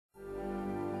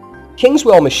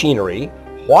Kingswel Machinery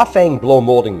HuaFeng blow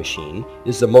molding machine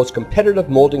is the most competitive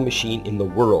molding machine in the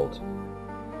world.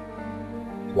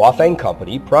 HuaFeng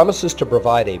Company promises to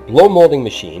provide a blow molding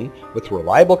machine with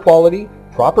reliable quality,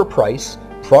 proper price,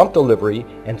 prompt delivery,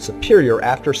 and superior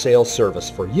after-sales service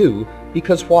for you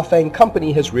because HuaFeng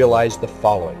Company has realized the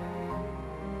following.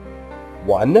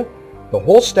 1. The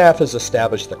whole staff has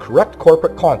established the correct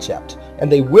corporate concept,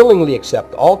 and they willingly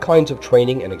accept all kinds of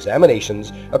training and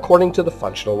examinations according to the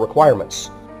functional requirements.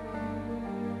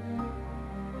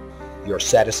 Your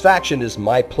satisfaction is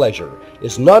my pleasure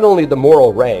is not only the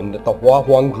moral rang that the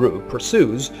HuaFeng Group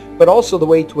pursues, but also the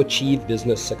way to achieve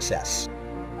business success.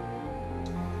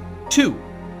 2.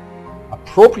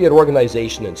 Appropriate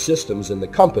organization and systems in the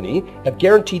company have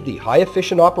guaranteed the high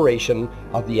efficient operation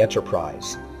of the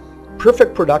enterprise.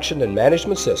 Perfect production and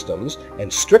management systems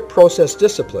and strict process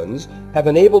disciplines have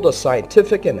enabled a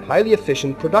scientific and highly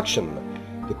efficient production.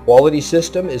 The quality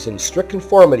system is in strict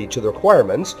conformity to the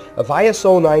requirements of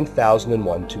ISO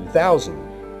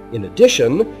 9001-2000. In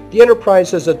addition, the enterprise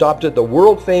has adopted the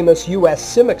world-famous US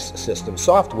CIMIX system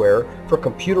software for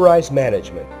computerized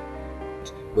management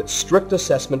with strict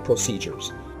assessment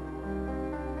procedures.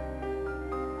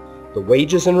 The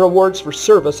wages and rewards for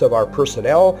service of our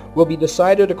personnel will be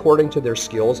decided according to their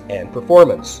skills and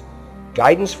performance.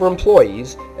 Guidance for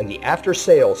employees and the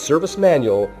after-sales service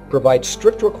manual provide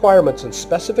strict requirements and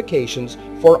specifications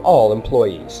for all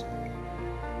employees.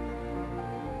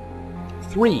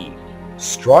 3.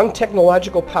 Strong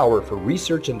technological power for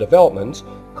research and development,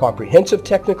 comprehensive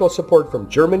technical support from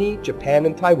Germany, Japan,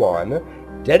 and Taiwan,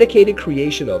 dedicated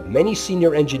creation of many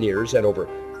senior engineers, and over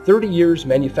 30 years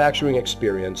manufacturing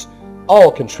experience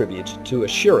all contribute to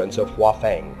assurance of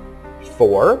HuaFeng.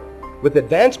 4. With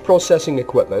advanced processing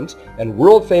equipment and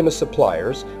world-famous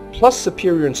suppliers, plus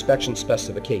superior inspection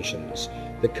specifications,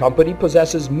 the company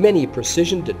possesses many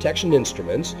precision detection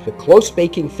instruments, the close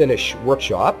baking finish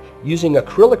workshop using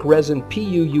acrylic resin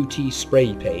PUUT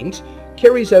spray paint,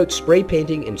 carries out spray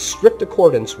painting in strict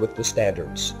accordance with the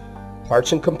standards.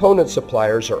 Parts and component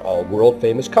suppliers are all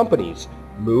world-famous companies: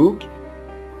 Moog,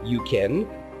 Yukin,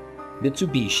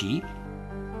 Mitsubishi,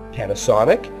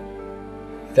 Panasonic,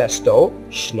 Festo,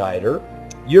 Schneider,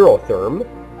 Eurotherm,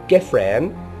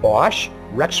 Gefran, Bosch,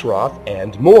 Rexroth,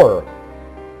 and more.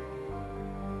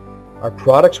 Our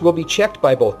products will be checked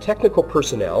by both technical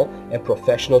personnel and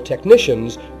professional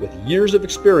technicians with years of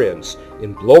experience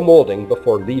in blow molding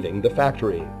before leaving the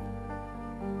factory.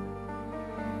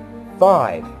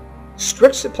 5.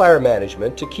 Strict supplier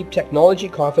management to keep technology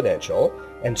confidential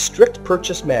and strict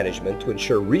purchase management to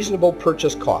ensure reasonable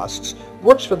purchase costs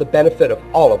works for the benefit of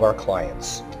all of our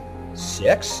clients.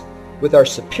 6. With our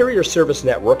superior service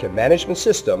network and management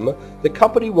system, the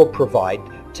company will provide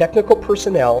technical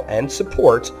personnel and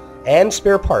support and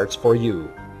spare parts for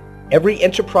you. Every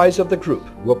enterprise of the group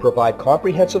will provide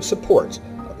comprehensive support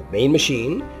of the main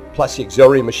machine, plus the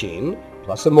auxiliary machine,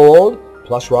 plus a mold,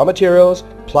 plus raw materials,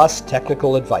 plus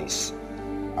technical advice.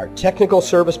 Our technical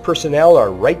service personnel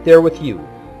are right there with you.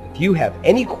 If you have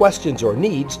any questions or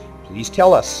needs, please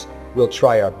tell us. We'll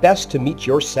try our best to meet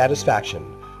your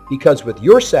satisfaction, because with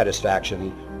your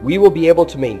satisfaction, we will be able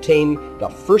to maintain the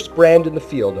first brand in the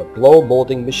field of blow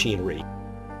molding machinery.